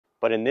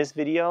But in this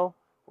video,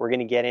 we're going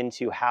to get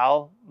into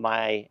how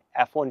my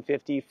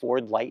F-150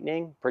 Ford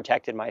Lightning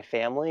protected my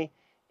family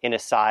in a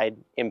side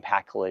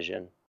impact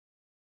collision.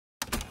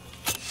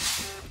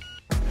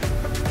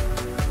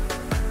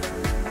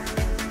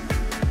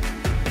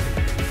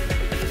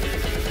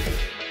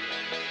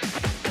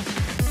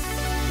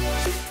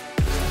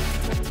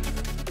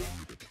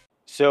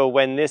 So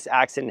when this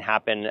accident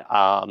happened,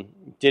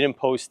 didn't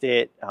post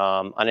it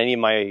on any of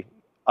my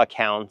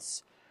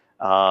accounts.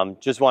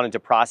 Just wanted to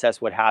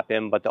process what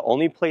happened, but the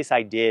only place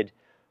I did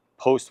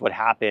post what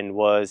happened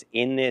was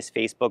in this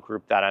Facebook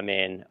group that I'm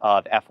in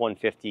of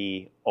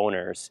F-150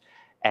 owners,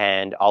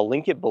 and I'll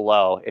link it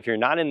below. If you're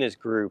not in this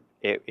group,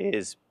 it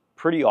is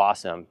pretty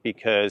awesome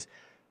because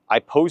I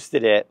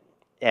posted it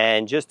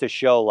and just to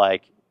show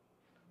like,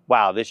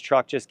 wow, this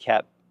truck just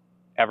kept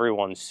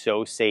everyone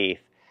so safe.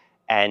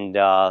 And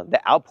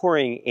the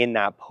outpouring in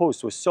that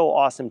post was so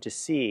awesome to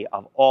see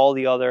of all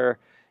the other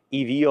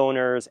EV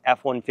owners,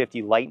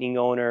 F-150 Lightning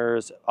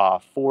owners,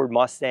 Ford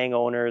Mustang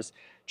owners,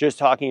 just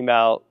talking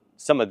about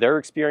some of their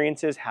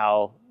experiences,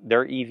 how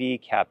their EV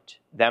kept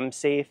them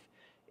safe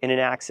in an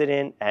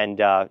accident. And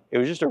it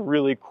was just a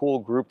really cool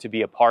group to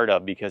be a part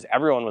of because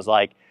everyone was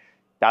like,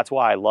 that's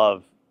why I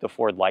love the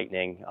Ford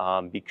Lightning,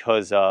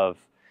 because of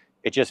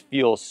it just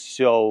feels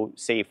so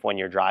safe when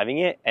you're driving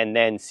it. And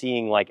then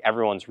seeing like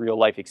everyone's real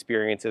life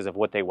experiences of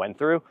what they went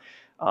through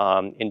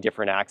in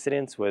different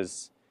accidents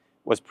was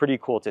pretty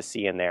cool to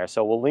see in there.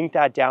 So we'll link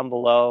that down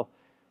below.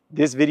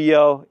 This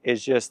video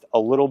is just a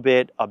little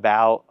bit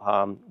about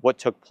what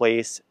took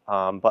place.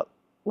 But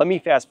let me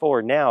fast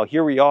forward now.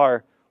 Here we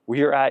are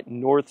at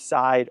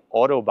Northside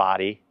Auto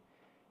Body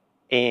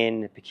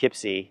in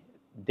Poughkeepsie.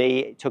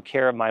 They took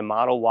care of my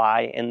Model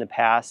Y in the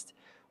past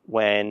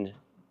when,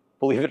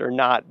 believe it or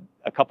not,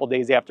 a couple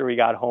days after we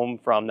got home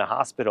from the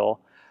hospital,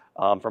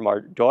 from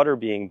our daughter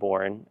being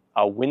born,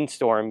 a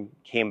windstorm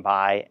came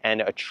by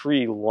and a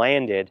tree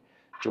landed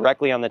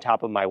directly on the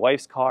top of my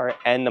wife's car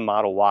and the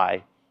Model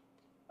Y.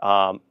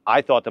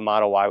 I thought the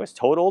Model Y was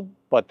totaled,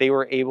 but they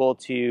were able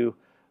to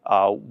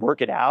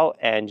work it out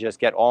and just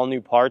get all new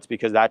parts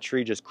because that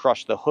tree just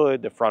crushed the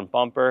hood, the front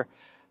bumper.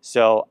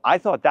 So I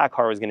thought that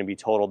car was going to be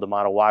totaled, the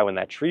Model Y, when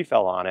that tree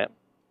fell on it.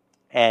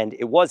 And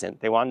it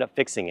wasn't. They wound up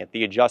fixing it.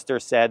 The adjuster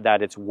said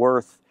that it's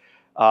worth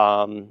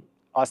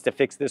us to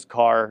fix this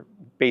car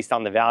based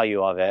on the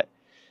value of it.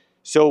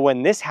 So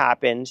when this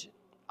happened,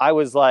 I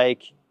was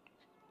like,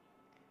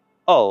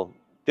 oh,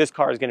 this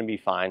car is going to be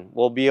fine.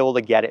 We'll be able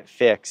to get it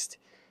fixed.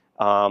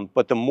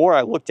 But the more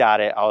I looked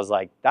at it, I was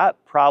like, that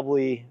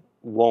probably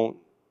won't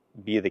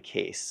be the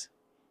case.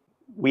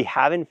 We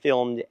haven't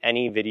filmed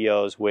any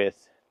videos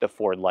with the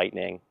Ford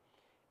Lightning.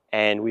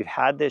 And we've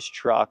had this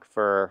truck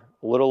for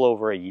a little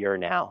over a year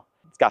now.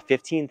 It's got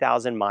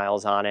 15,000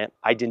 miles on it.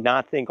 I did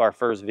not think our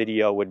first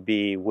video would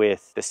be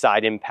with the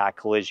side impact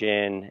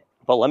collision,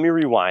 but let me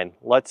rewind.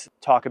 Let's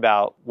talk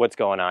about what's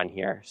going on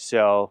here.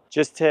 So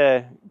just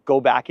to go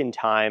back in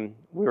time,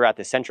 we were at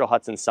the Central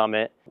Hudson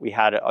Summit. We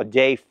had a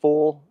day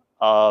full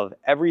of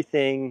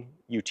everything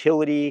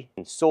utility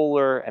and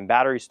solar and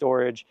battery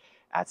storage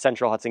at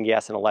Central Hudson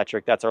Gas and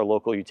Electric. That's our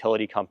local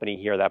utility company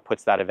here that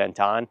puts that event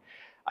on.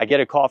 I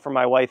get a call from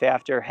my wife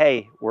after,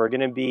 hey, we're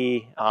gonna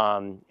be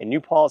in New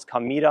Paltz,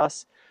 come meet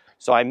us.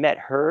 So I met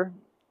her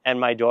and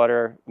my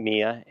daughter,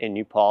 Mia, in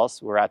New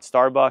Paltz. We're at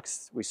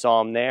Starbucks, we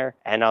saw them there.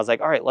 And I was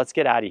like, all right, let's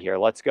get out of here,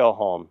 let's go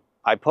home.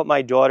 I put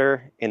my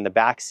daughter in the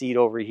back seat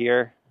over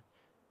here.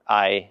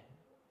 I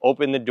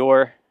open the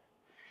door,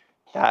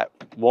 that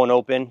won't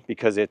open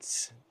because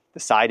it's the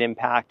side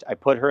impact. I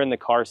put her in the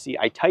car seat.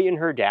 I tightened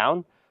her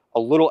down a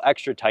little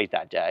extra tight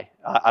that day.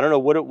 I don't know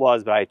what it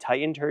was, but I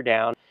tightened her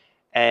down.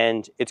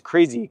 And it's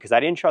crazy because I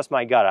didn't trust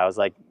my gut. I was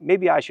like,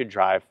 maybe I should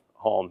drive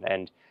home.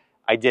 And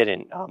I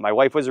didn't. My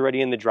wife was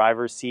already in the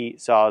driver's seat.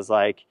 So I was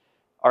like,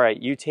 all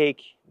right, you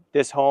take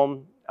this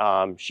home.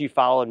 She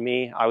followed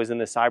me. I was in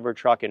the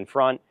Cybertruck in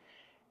front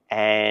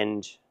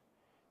and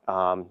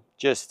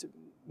just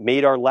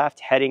made our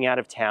left heading out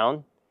of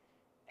town.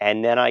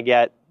 And then I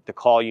get the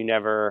call you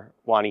never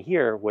want to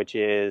hear, which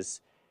is,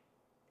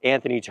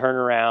 Anthony, turn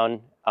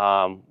around.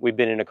 We've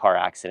been in a car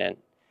accident.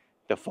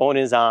 The phone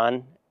is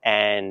on.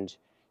 And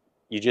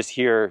you just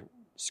hear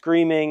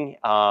screaming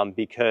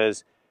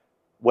because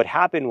what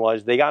happened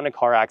was they got in a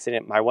car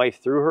accident. My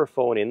wife threw her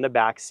phone in the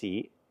back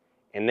seat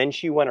and then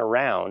she went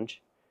around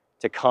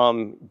to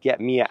come get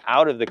Mia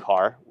out of the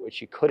car, which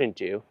she couldn't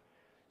do.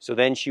 So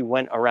then she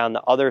went around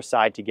the other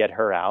side to get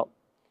her out.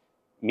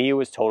 Mia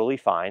was totally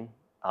fine.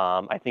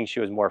 I think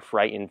she was more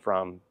frightened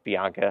from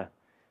Bianca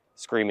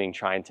screaming,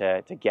 trying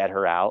to get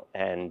her out.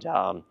 And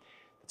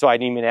so I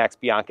didn't even ask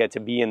Bianca to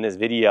be in this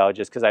video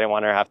just because I didn't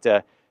want her to have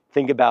to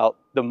think about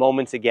the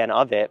moments again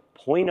of it.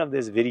 Point of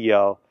this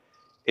video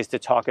is to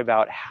talk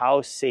about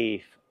how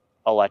safe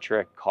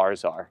electric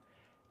cars are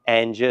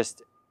and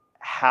just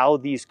how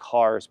these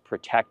cars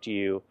protect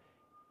you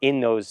in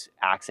those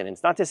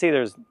accidents. Not to say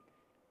there's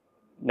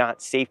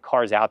not safe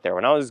cars out there.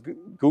 When I was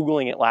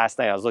Googling it last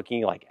night, I was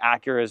looking like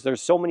Acuras.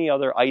 There's so many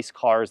other ICE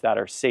cars that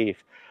are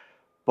safe,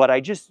 but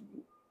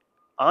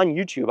on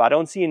YouTube, I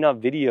don't see enough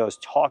videos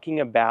talking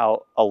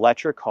about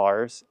electric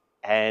cars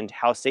and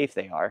how safe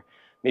they are.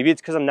 Maybe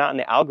it's because I'm not in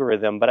the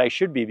algorithm, but I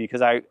should be,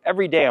 because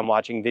every day I'm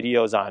watching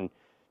videos on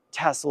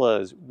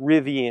Teslas,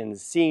 Rivians,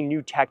 seeing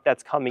new tech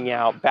that's coming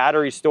out,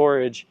 battery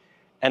storage,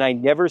 and I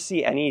never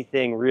see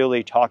anything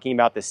really talking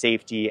about the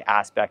safety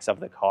aspects of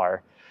the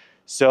car.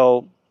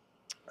 So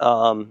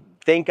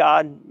thank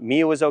God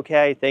Mia was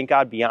okay. Thank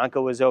God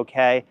Bianca was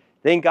okay.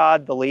 Thank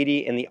God the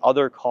lady in the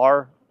other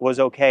car was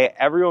okay.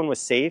 Everyone was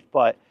safe,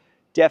 but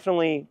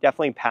definitely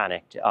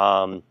panicked.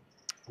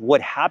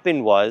 What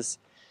happened was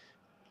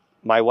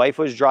my wife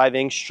was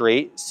driving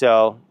straight.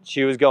 So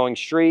she was going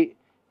straight,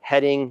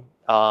 heading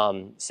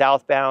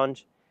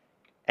southbound.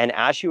 And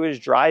as she was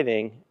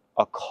driving,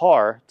 a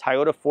car,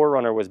 Toyota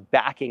 4Runner, was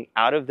backing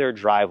out of their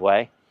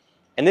driveway.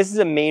 And this is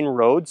a main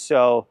road.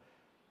 So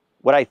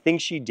what I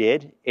think she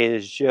did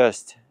is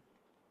just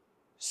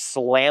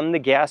slam the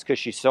gas because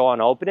she saw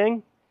an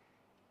opening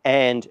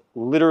and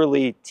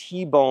literally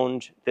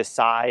T-boned the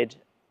side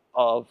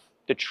of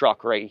the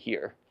truck right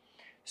here.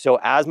 So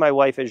as my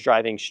wife is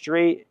driving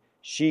straight,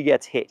 she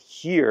gets hit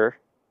here.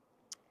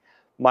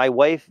 My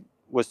wife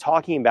was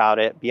talking about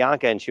it,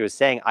 Bianca, and she was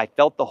saying, I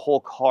felt the whole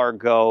car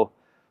go,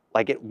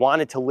 like it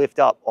wanted to lift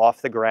up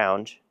off the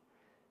ground,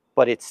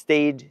 but it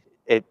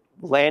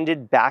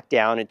landed back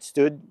down, it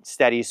stood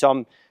steady.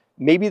 So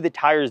maybe the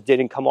tires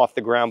didn't come off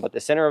the ground, but the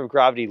center of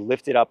gravity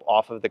lifted up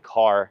off of the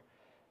car.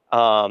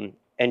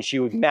 And she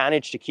would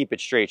manage to keep it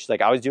straight. She's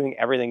like, I was doing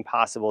everything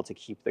possible to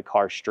keep the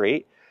car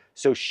straight.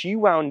 So she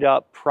wound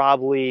up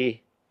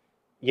probably,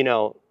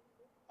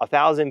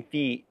 1,000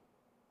 feet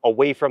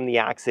away from the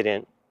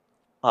accident.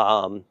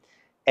 And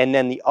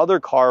then the other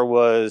car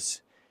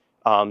was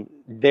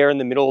there in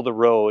the middle of the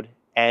road,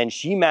 and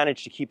she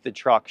managed to keep the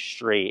truck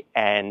straight.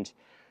 And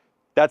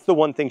that's the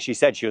one thing she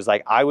said. She was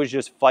like, I was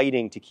just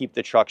fighting to keep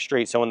the truck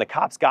straight. So when the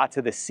cops got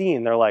to the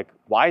scene, they're like,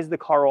 why is the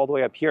car all the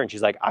way up here? And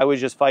she's like, I was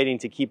just fighting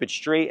to keep it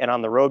straight and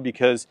on the road,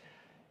 because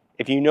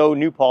if you know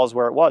New Paltz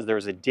where it was, there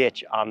was a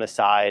ditch on the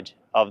side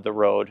of the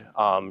road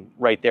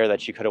right there that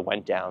she could have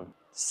went down.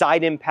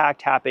 Side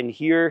impact happened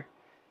here,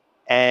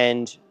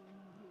 and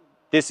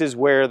this is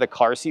where the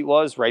car seat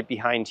was, right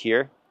behind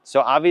here. So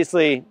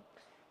obviously,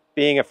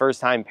 being a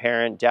first-time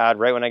parent, dad,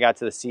 right when I got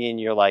to the scene,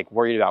 you're like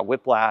worried about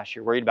whiplash,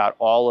 you're worried about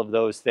all of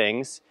those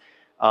things.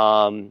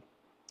 The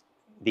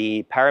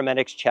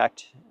paramedics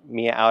checked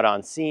Mia out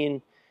on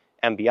scene,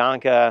 and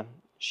Bianca,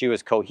 she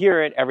was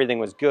coherent, everything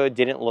was good,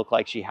 didn't look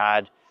like she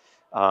had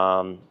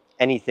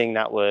anything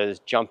that was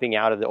jumping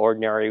out of the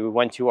ordinary. We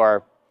went to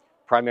our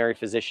primary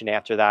physician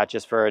after that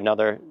just for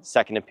another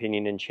second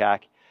opinion and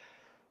check.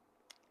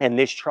 And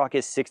this truck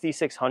is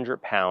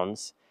 6,600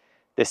 pounds.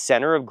 The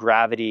center of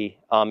gravity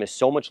is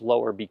so much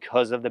lower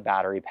because of the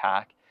battery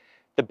pack.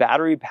 The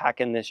battery pack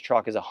in this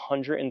truck is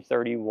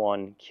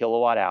 131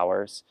 kilowatt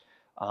hours.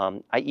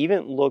 I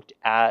even looked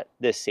at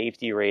the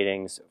safety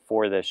ratings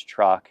for this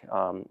truck.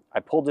 I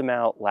pulled them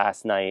out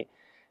last night,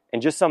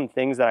 and just some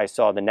things that I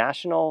saw. The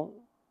National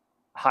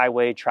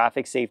Highway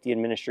Traffic Safety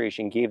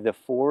Administration gave the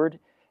Ford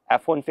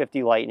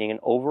F-150 Lightning an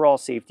overall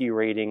safety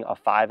rating of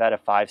 5 out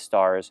of 5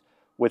 stars,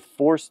 with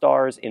 4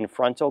 stars in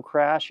frontal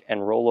crash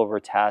and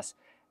rollover tests,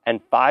 and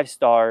 5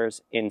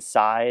 stars in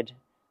side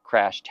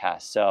crash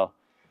test. So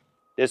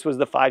this was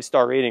the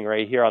 5-star rating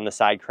right here on the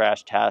side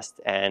crash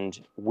test,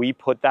 and we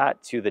put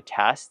that to the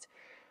test.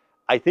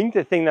 I think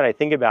the thing that I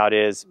think about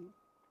is,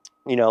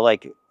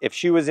 like if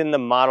she was in the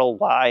Model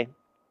Y,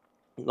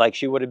 like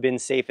she would have been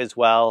safe as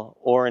well,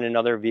 or in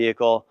another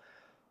vehicle.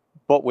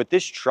 But what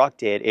this truck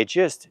did, it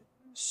just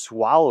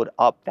swallowed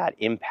up that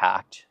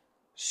impact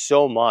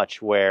so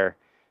much, where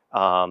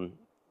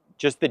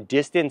just the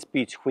distance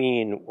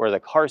between where the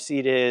car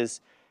seat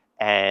is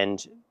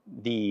and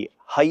the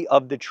height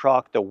of the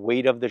truck, the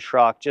weight of the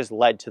truck, just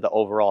led to the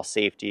overall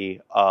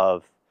safety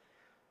of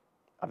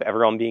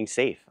everyone being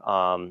safe.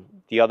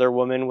 The other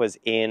woman was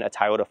in a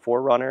Toyota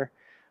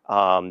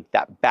 4Runner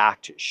that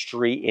backed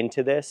straight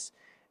into this.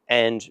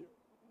 And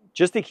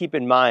just to keep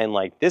in mind,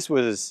 like this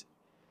was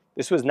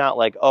not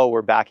like, oh,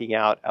 we're backing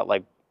out at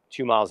like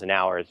 2 miles an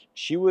hour.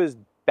 She was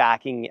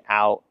backing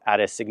out at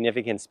a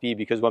significant speed,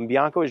 because when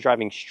Bianca was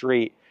driving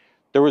straight,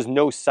 there was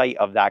no sight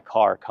of that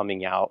car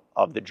coming out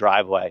of the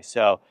driveway.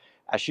 So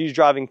as she's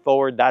driving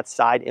forward, that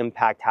side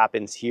impact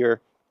happens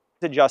here.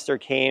 The adjuster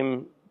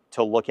came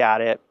to look at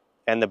it,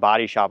 and the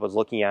body shop was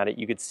looking at it.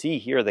 You could see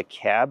here the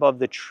cab of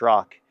the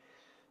truck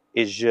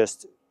is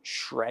just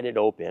shredded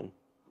open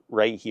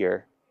right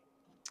here.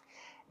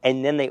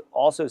 And then they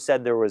also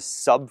said there was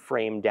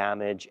subframe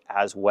damage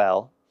as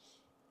well.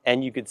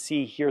 And you could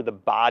see here the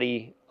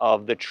body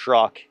of the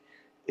truck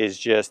is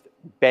just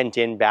bent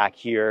in back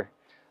here.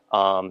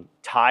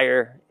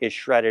 Tire is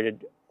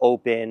shredded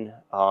open.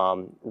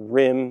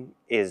 Rim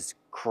is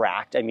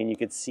cracked. I mean, you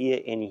could see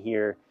it in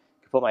here.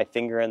 I could put my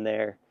finger in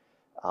there.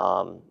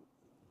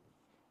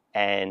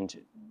 And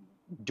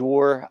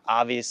door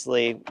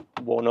obviously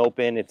won't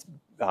open. It's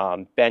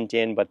bent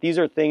in. But these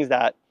are things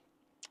that,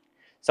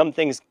 some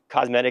things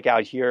cosmetic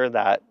out here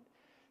that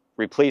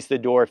replace the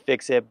door,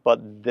 fix it,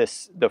 but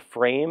the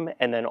frame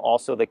and then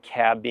also the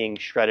cab being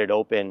shredded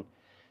open,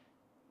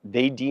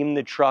 they deemed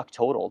the truck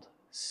totaled.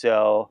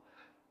 So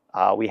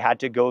we had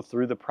to go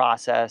through the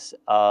process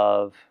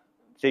of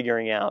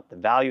figuring out the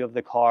value of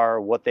the car,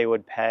 what they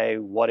would pay,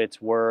 what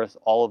it's worth,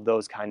 all of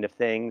those kind of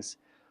things.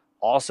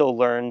 Also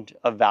learned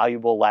a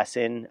valuable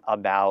lesson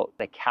about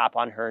the cap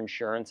on her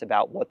insurance,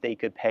 about what they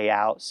could pay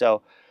out.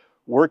 So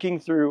working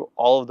through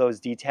all of those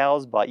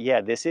details, but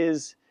yeah, this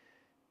is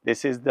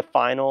the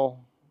final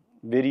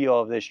video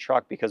of this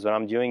truck, because what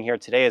I'm doing here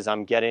today is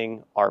I'm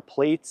getting our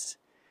plates,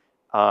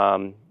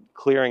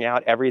 clearing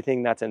out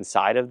everything that's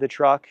inside of the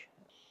truck,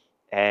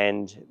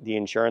 and the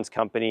insurance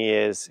company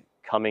is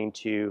coming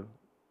to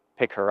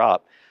pick her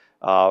up.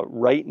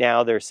 Right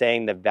now, they're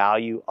saying the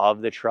value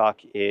of the truck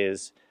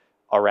is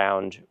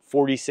around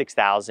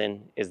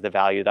 $46,000 is the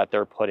value that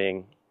they're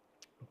putting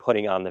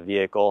on the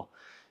vehicle.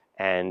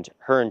 And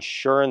her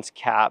insurance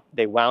cap,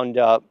 they wound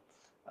up,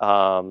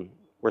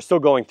 we're still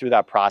going through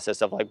that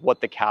process of like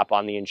what the cap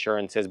on the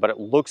insurance is, but it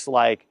looks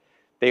like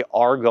they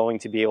are going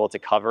to be able to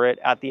cover it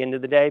at the end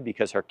of the day,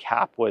 because her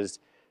cap was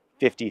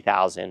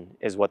 $50,000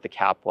 is what the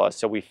cap was.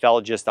 So we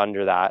fell just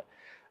under that.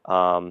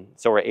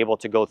 So we're able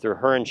to go through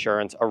her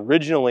insurance.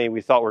 Originally,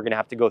 we thought we were going to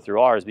have to go through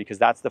ours, because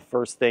that's the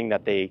first thing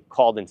that they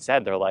called and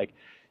said. They're like,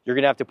 you're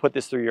going to have to put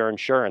this through your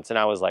insurance. And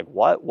I was like,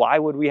 what? Why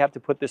would we have to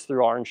put this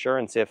through our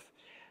insurance if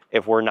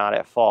we're not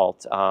at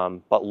fault?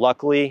 But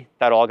luckily,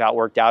 that all got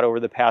worked out over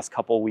the past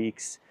couple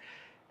weeks.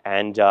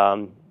 And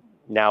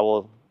now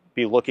we'll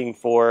be looking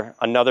for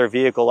another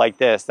vehicle like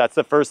this. That's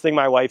the first thing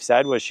my wife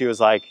said, was she was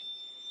like,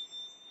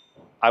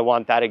 I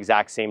want that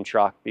exact same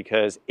truck,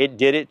 because it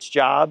did its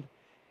job.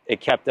 It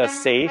kept us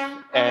safe,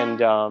 and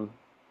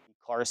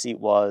car seat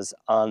was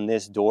on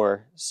this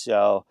door.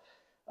 So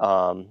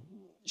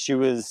she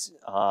was,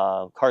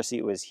 car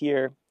seat was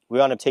here. We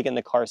wound up taking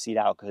the car seat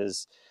out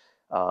because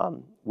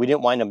we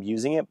didn't wind up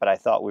using it, but I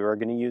thought we were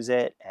going to use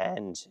it.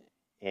 And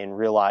in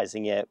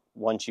realizing it,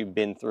 once you've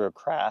been through a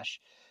crash,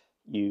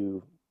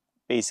 you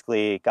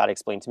basically got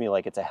explained to me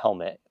like it's a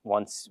helmet.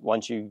 Once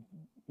you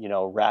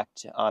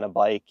wrecked on a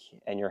bike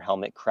and your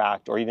helmet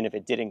cracked, or even if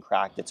it didn't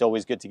crack, it's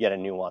always good to get a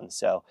new one.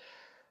 So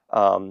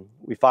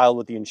we filed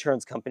with the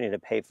insurance company to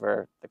pay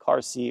for the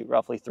car seat,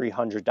 roughly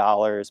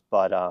 $300.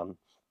 But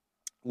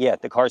yeah,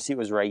 the car seat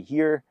was right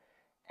here,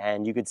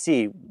 and you could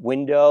see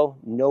window,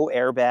 no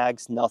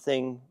airbags,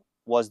 nothing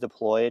was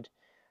deployed.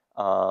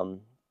 And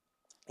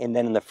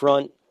then in the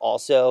front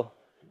also,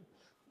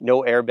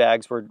 no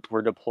airbags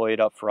were deployed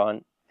up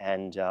front.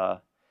 And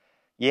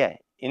yeah,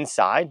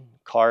 inside,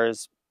 car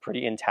is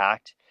pretty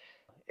intact.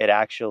 It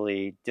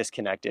actually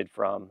disconnected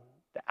from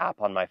the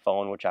app on my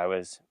phone, which I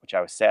was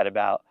sad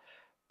about.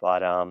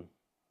 But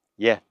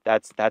yeah,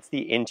 that's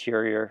the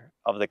interior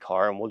of the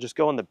car, and we'll just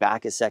go in the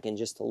back a second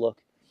just to look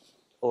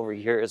over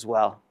here as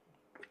well.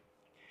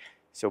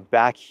 So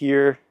back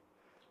here,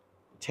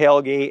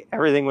 tailgate,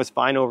 everything was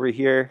fine over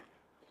here.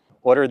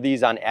 Ordered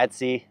these on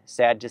Etsy.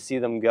 Sad to see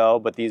them go,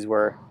 but these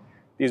were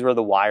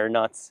the wire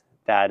nuts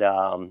that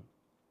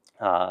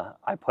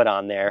I put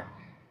on there.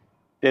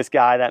 This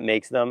guy that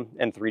makes them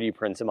and 3D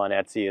prints them on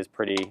Etsy is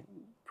pretty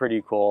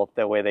cool,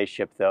 the way they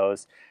ship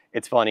those.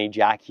 It's funny,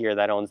 Jack here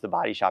that owns the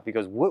body shop, he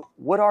goes,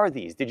 what are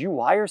these? Did you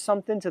wire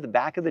something to the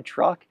back of the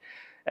truck?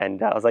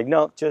 And I was like,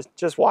 no,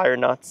 just wire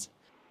nuts.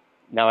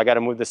 Now I got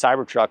to move the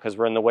Cybertruck because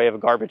we're in the way of a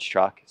garbage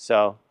truck.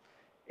 So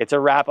it's a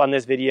wrap on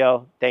this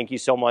video. Thank you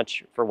so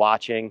much for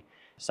watching.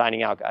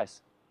 Signing out,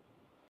 guys.